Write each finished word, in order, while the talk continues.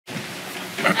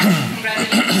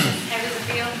Congratulations. How does it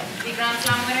feel to be Grand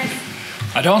Slam winners?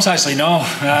 I don't actually know.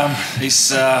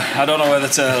 I don't know whether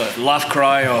to laugh,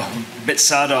 cry, or a bit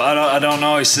sad. Or I don't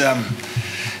know. It's a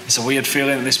weird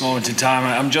feeling at this moment in time.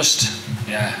 I'm just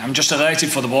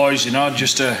elated for the boys,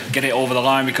 just to get it over the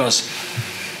line, because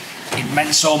it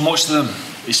meant so much to them,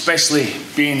 especially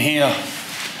being here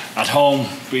at home,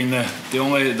 being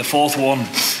the fourth one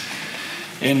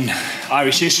in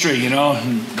Irish history,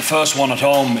 and the first one at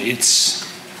home. It's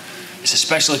a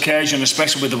special occasion,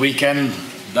 especially with the weekend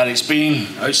that it's been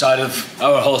outside of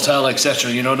our hotel,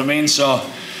 etc. You know what I mean? So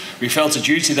we felt a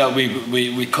duty that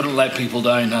we couldn't let people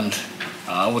down, and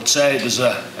I would say there's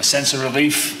a sense of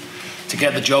relief to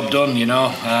get the job done,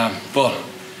 but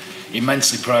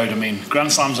immensely proud. I mean,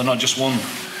 Grand Slams are not just won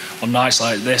on nights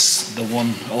like this, they're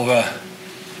won over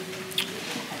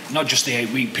not just the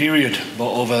 8-week period,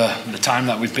 but over the time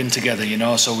that we've been together,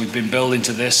 so we've been building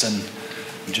to this, and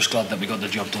I'm just glad that we got the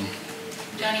job done.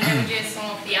 Johnny, how would you sum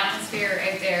up the atmosphere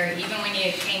out there, even when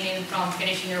you came in from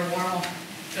finishing your warm-up,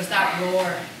 just that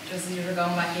roar, just as you were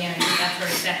going back in, I think that's where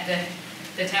it set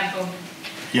the tempo?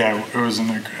 Yeah, it was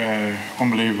an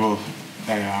unbelievable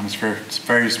atmosphere. It's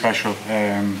very special.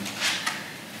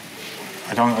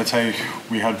 I'd say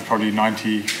we had probably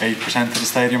 98% of the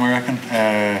stadium, I reckon.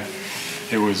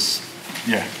 It was,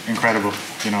 incredible.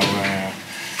 Fair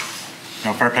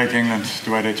play to England,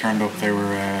 the way they turned up. They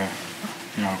were,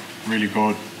 really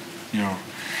good. To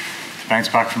bounce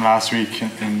back from last week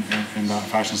in that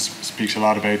fashion speaks a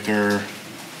lot about their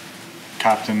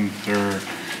captain, their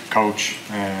coach.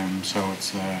 So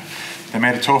it's they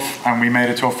made it tough, and we made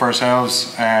it tough for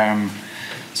ourselves.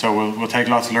 So we'll take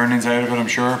lots of learnings out of it, I'm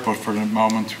sure. But for the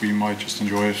moment, we might just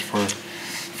enjoy it for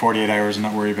 48 hours and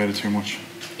not worry about it too much.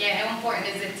 Yeah, how important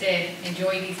is it to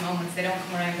enjoy these moments? They don't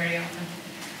come around very often.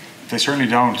 They certainly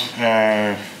don't.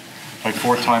 Like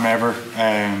fourth time ever,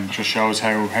 just shows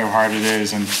how hard it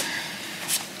is, and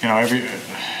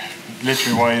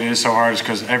literally why it is so hard is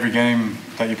because every game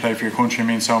that you play for your country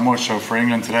means so much. So for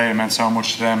England today, it meant so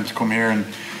much to them to come here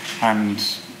and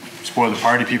spoil the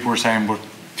party, people were saying, but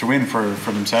to win for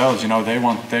themselves,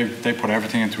 they put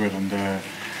everything into it, and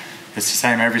it's the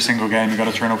same every single game. You got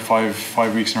to turn up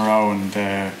five weeks in a row, and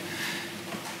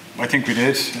I think we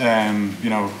did. I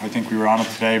think we were on it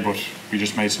today, but we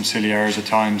just made some silly errors at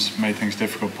times, made things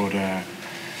difficult. But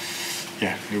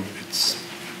it's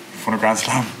fun of Grand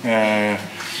Slam.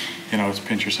 It's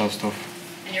pinch yourself stuff.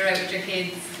 And you're out with your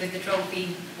kids with the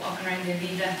trophy, walking around the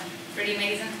Aviva. Pretty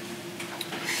amazing.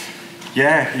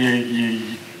 Yeah,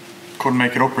 you couldn't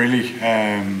make it up really.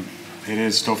 It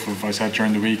is stuff of, I said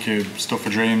during the week, stuff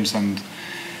of dreams, and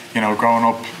growing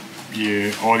up,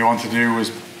 all you want to do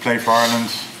was play for Ireland.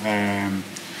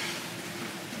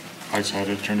 I said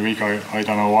it during the week, I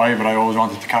don't know why, but I always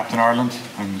wanted to captain Ireland,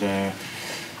 and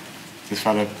this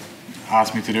fella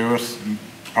asked me to do it.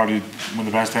 Probably one of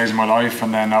the best days of my life,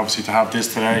 and then obviously to have this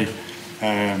today,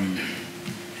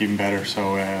 even better.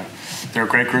 So they're a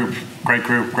great group,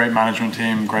 great management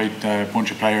team, great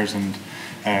bunch of players, and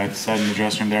it's said in the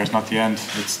dressing room there, it's not the end,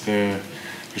 there's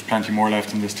plenty more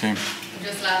left in this team.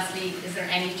 Just lastly, is there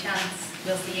any chance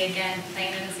we'll see you again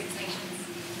playing in the Six Nations?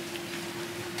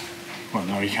 Well,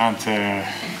 no, you can't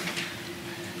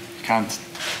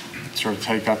sort of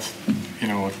take that,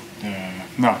 no.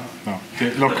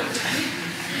 Look,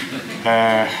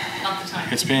 not the time.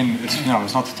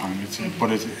 It's not the time.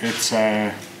 But it's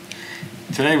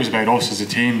today was about us as a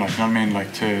team, like, you know what I mean,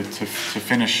 like to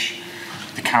finish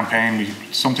the campaign,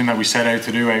 something that we set out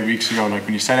to do 8 weeks ago. Like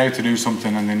when you set out to do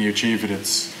something and then you achieve it,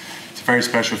 it's a very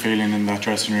special feeling in that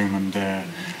dressing room. And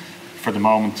for the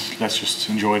moment, let's just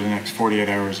enjoy the next 48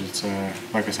 hours. It's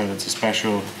like I said, it's a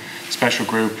special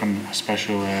group and a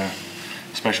special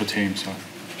team. So.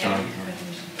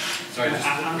 Sorry,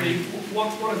 Andy,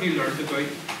 what have you learned about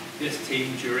this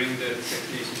team during the Six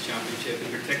Nations Championship,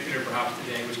 in particular perhaps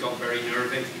today, which got very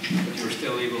nervy, but you were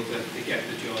still able to get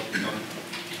the job done?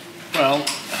 Well,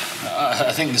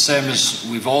 I think the same as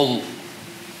we've all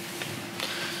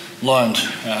learned.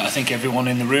 I think everyone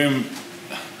in the room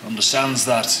understands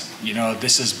that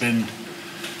this has been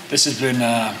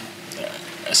a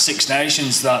Six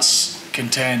Nations that's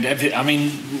contained every. I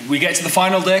mean, we get to the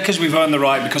final day because we've earned the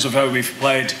right because of how we've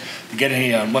played to get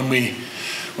here. And when we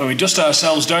dust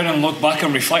ourselves down and look back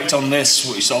and reflect on this,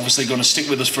 it's obviously going to stick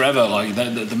with us forever, like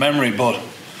the memory. But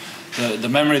the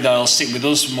memory that'll stick with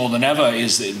us more than ever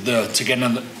is the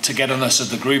togetherness of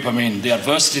the group. I mean, the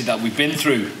adversity that we've been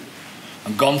through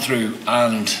and gone through,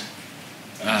 and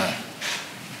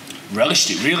relished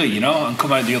it really, and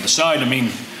come out the other side. I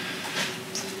mean,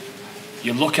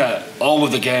 you look at all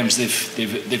of the games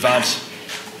they've had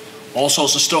all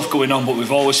sorts of stuff going on, but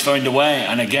we've always found a way.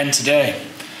 And again today,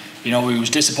 we was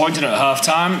disappointed at half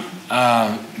time,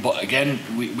 but again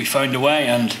we found a way,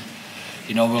 and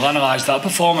we'll analyse that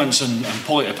performance and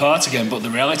pull it apart again. But the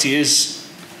reality is,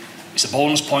 it's a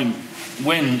bonus point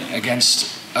win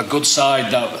against a good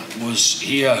side that was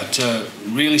here to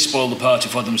really spoil the party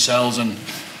for themselves. And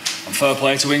fair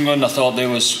play to England. I thought they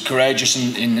was courageous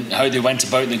in how they went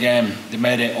about the game. They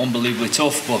made it unbelievably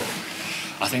tough, but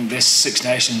I think this Six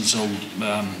Nations will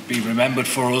be remembered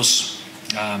for us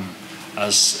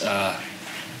as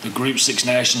the group Six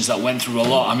Nations that went through a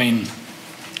lot. I mean,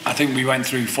 I think we went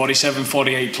through 47,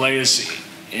 48 players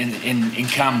in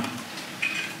camp.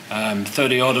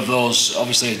 30 odd of those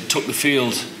obviously took the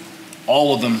field.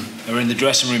 All of them are in the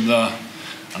dressing room there,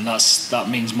 and that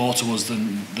means more to us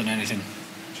than anything.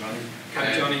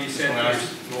 Johnny, you said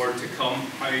there's more to come.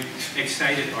 How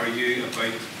excited are you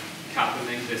about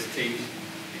captaining this team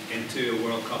into a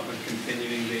World Cup and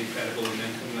continuing the incredible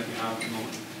momentum that you have at the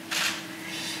moment?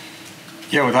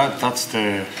 Yeah, well, that's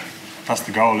the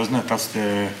goal, isn't it?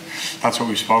 That's what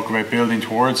we spoke about building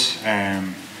towards.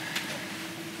 I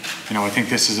think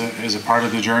this is a part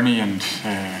of the journey, and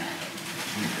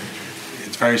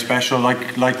it's very special.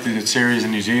 Like the series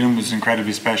in New Zealand was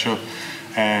incredibly special.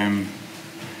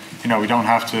 We don't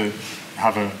have to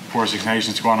have a poor Six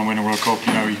Nations to go on and win a World Cup.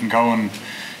 You can go and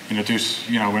do.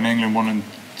 When England won in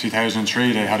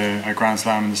 2003, they had a Grand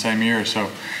Slam in the same year. So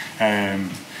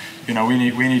we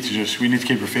need to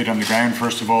keep our feet on the ground.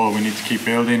 First of all, we need to keep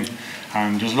building.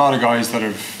 And there's a lot of guys that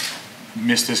have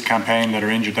missed this campaign, that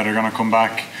are injured, that are going to come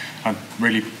back and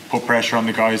really put pressure on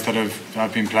the guys that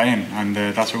have been playing. And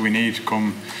that's what we need.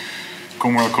 Come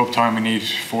World Cup time, we need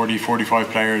 40, 45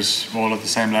 players all at the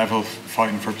same level,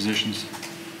 fighting for positions.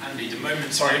 Andy, the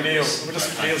moment. Sorry, Neil's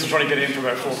trying to get in for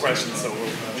about 4 questions. So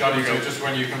Johnny, just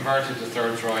when you converted the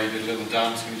third try, you did a little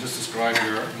dance. Can you just describe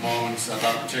your moments at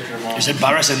that particular moment? It was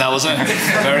embarrassing, that wasn't it?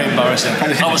 Very embarrassing.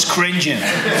 I was cringing.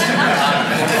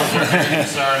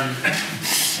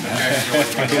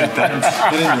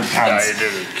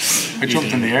 I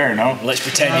jumped in the air, no? Let's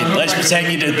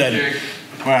pretend you did then.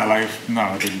 Well, no,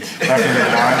 I didn't.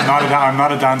 Definitely, I'm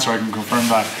not a dancer. I can confirm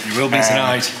that. You will be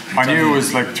tonight. I knew it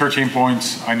was like 13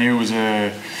 points. I knew it was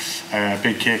a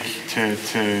big kick to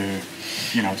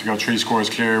go 3 scores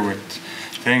clear with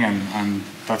thing, and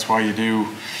that's why you do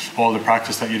all the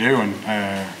practice that you do. And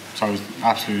so I was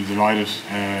absolutely delighted.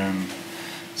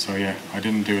 So yeah, I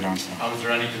didn't do a dance. Was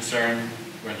there any concern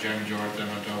when Jeremy Jordan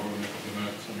went over in a couple of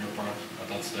minutes on your part at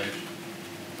that stage?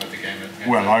 The game.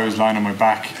 Well, I was lying on my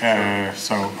back,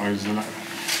 so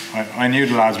I knew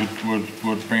the lads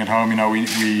would bring it home. We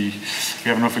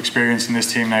have enough experience in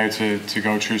this team now to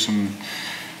go through some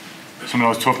of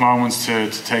those tough moments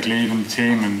to take lead in the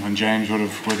team, and James would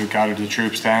have gathered the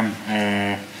troops then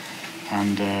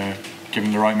and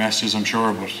given the right messages, I'm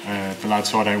sure. But the lads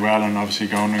saw it out well, and obviously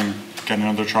going and getting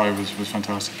another try was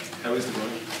fantastic. How is the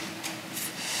run?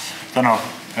 Don't know.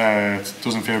 It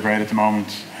doesn't feel great at the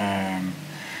moment.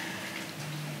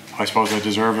 I suppose I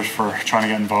deserve it for trying to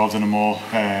get involved in them all.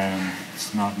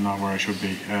 It's not where I should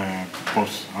be,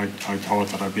 but I thought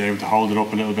that I'd be able to hold it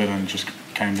up a little bit, and just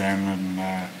came down, and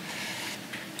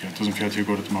it doesn't feel too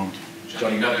good at the moment.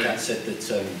 Johnny Cat said that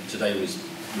today was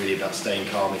really about staying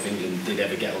calm. If England did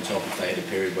ever get on top, if they had a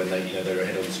period when they were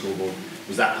ahead on the scoreboard,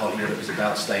 was that part of what it was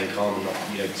about, staying calm and not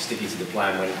sticking to the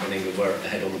plan when England were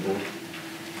ahead on the board?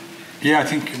 Yeah, I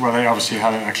think, they obviously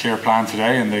had a clear plan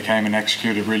today, and they came and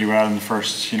executed really well in the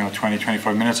first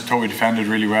 20-25 minutes. I thought we defended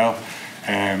really well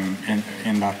in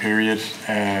that period.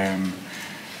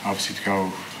 Obviously to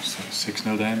go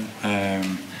 6-0 down,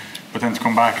 but then to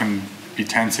come back and be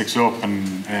 10-6 up,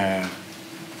 and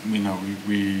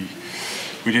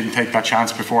we didn't take that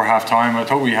chance before half time. I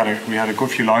thought we had a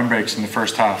good few line breaks in the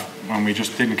first half, and we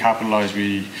just didn't capitalise.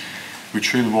 We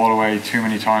threw the ball away too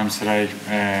many times today.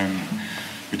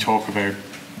 We talk about,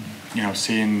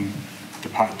 seeing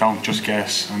don't just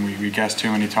guess, and we guessed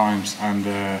too many times, and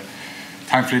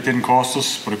thankfully it didn't cost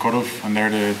us, but it could have, and they're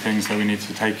the things that we need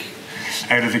to take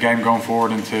out of the game going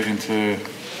forward into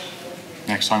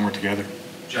next time we're together.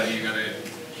 Johnny, you got a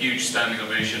huge standing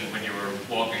ovation when you were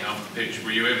walking off the pitch.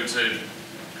 Were you able to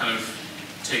kind of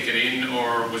take it in,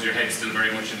 or was your head still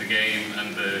very much in the game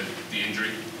and the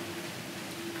injury?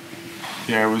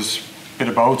 Yeah, it was bit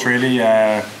of both, really.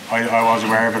 I was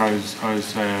aware of it. I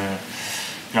was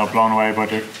blown away by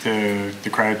the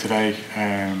crowd today.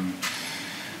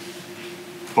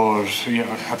 But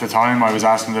at the time, I was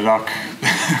asking the doc,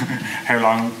 how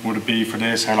long would it be for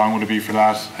this? How long would it be for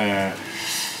that?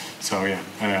 I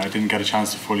didn't get a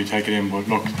chance to fully take it in. But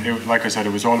look, like I said,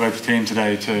 it was all about the team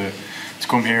today to to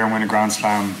come here and win a Grand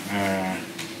Slam,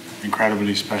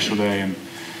 incredibly special day, and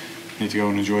need to go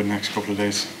and enjoy the next couple of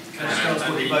days. Can I just ask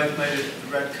what you both made of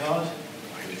the red card?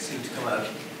 It seemed to come out at a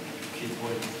key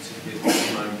point, particularly at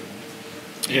the moment.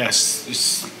 Yes,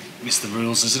 it's the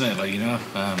rules, isn't it? Like, you know,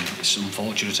 it's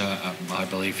unfortunate, I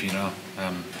believe, you know,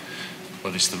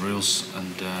 but it's the rules,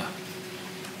 and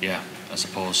yeah, I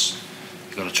suppose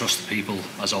you've got to trust the people,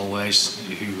 as always,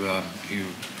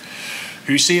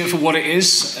 who see it for what it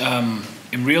is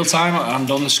in real time and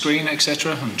on the screen,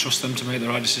 etc., and trust them to make the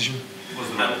right decision.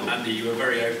 Andy, you were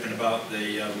very open about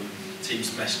the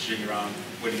team's messaging around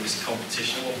winning this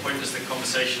competition. At what point does the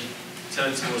conversation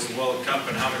turn towards the World Cup,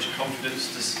 and how much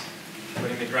confidence does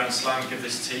winning the Grand Slam give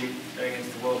this team going into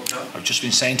the World Cup? I've just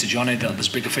been saying to Johnny that there's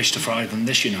bigger fish to fry than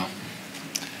this, you know.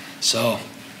 So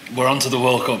we're on to the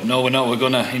World Cup. No, we're not. We're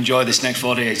going to enjoy this next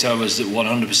 48 hours at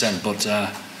 100%, but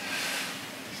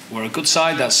we're a good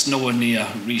side that's nowhere near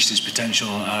reached its potential.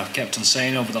 I've kept on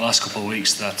saying over the last couple of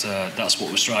weeks that that's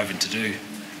what we're striving to do.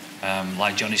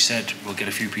 Like Johnny said, we'll get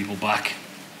a few people back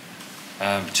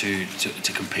to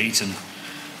compete and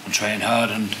train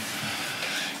hard, and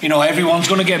you know, everyone's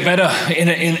going to get better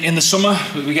in the summer.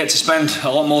 We get to spend a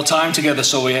lot more time together,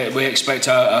 so we expect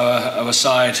our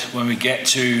side, when we get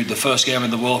to the first game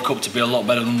of the World Cup, to be a lot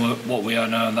better than what we are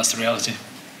now, and that's the reality.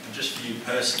 And just for you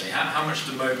personally, how much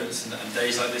do moments and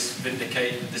days like this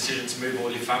vindicate the decision to move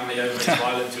all your family over to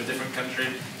Ireland, to a different country?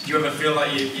 Did you ever feel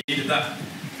like you needed that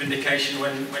vindication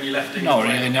when you left England? Not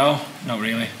really, no. Not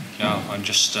really. No, I'm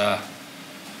just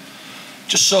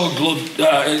so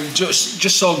glad,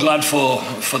 just so glad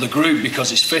for the group,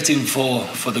 because it's fitting for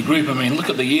the group. I mean, look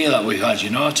at the year that we've had. You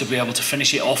know, to be able to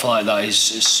finish it off like that is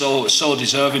so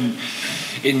deserving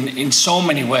in so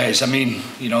many ways. I mean,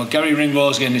 you know, Gary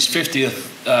Ringrose getting his 50th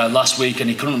last week, and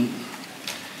he couldn't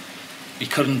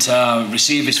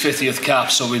receive his 50th cap,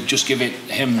 so we've just given it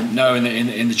him now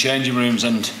in the changing rooms.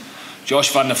 And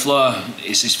Josh van der Fleur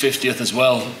is his 50th as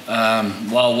well.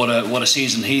 Wow, what a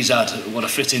season he's had! What a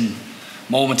fitting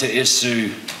moment it is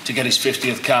to get his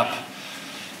 50th cap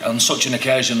on such an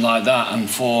occasion like that, and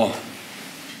for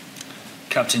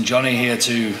Captain Johnny here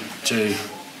to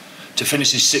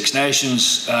finish his Six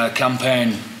Nations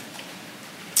campaign.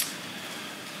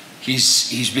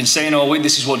 He's been saying all week,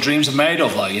 this is what dreams are made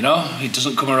of, like, you know. It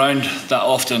doesn't come around that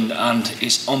often, and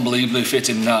it's unbelievably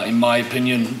fitting that, in my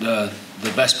opinion, the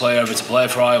best player ever to play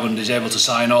for Ireland is able to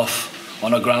sign off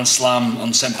on a Grand Slam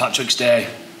on St Patrick's Day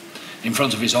in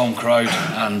front of his home crowd.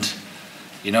 And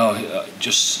you know,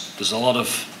 just there's a lot of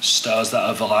stars that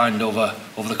have aligned over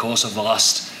the course of the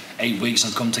last 8 weeks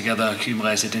and come together,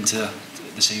 accumulated into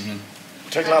this evening.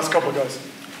 Take the last couple, guys.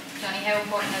 Johnny, how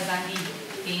important has Andy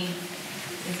been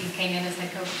since he came in as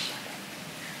head coach?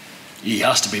 He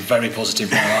has to be very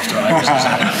positive now after I was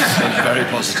very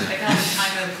positive. I can't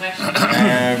time out the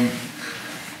question.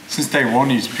 Since day one,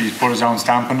 he's put his own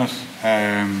stamp on it.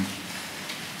 I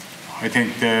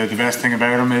think the best thing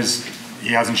about him is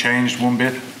he hasn't changed one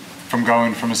bit from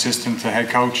going from assistant to head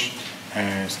coach.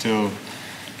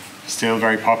 Still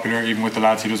very popular, even with the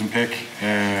lads he doesn't pick.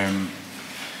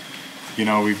 You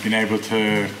know, we've been able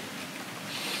to,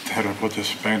 how do I put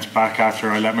this, bounce back after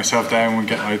I let myself down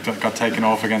when I got taken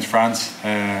off against France.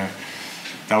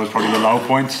 That was probably the low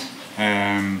point,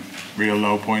 real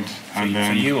low point. And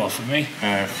for you or for me?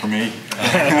 For me.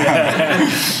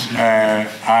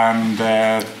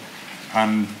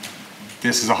 And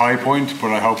this is a high point,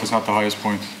 but I hope it's not the highest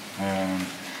point.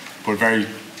 But very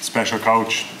special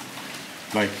coach.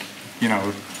 Like, you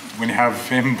know, when you have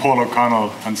him, Paul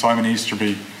O'Connell and Simon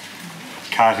Easterby,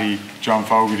 Catty, John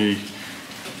Fogarty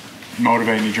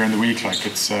motivating you during the week, like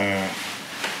it's a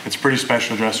pretty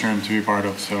special dressing room to be part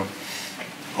of. So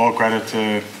all credit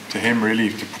to him really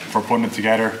for putting it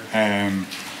together. Yeah,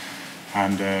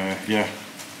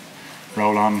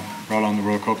 roll on the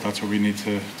World Cup. That's what we need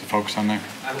to focus on now.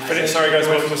 Sorry guys,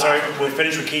 we'll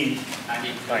finish with Keane.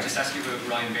 Andy, can I just ask you about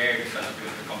Ryan Baird, the fella who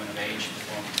was coming of age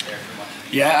performance there for much?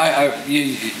 Yeah,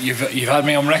 you've had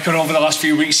me on record over the last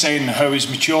few weeks saying how he's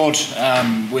matured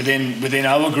within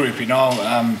our group. You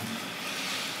know,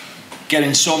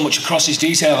 getting so much across his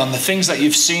detail, and the things that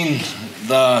you've seen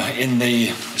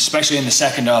especially in the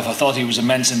second half. I thought he was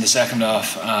immense in the second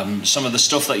half. Some of the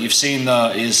stuff that you've seen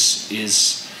there is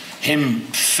him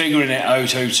figuring it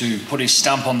out how to put his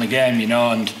stamp on the game, you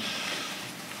know, and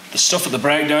the stuff at the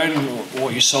breakdown,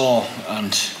 what you saw,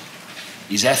 and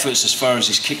his efforts as far as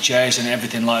his kick chase and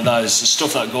everything like that is the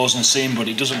stuff that goes unseen, but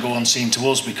it doesn't go unseen to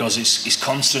us because it's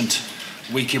constant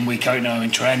week in, week out now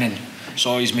in training.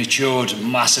 So he's matured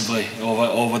massively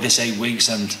over this 8 weeks,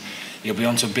 and he'll be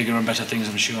on to bigger and better things,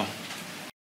 I'm sure.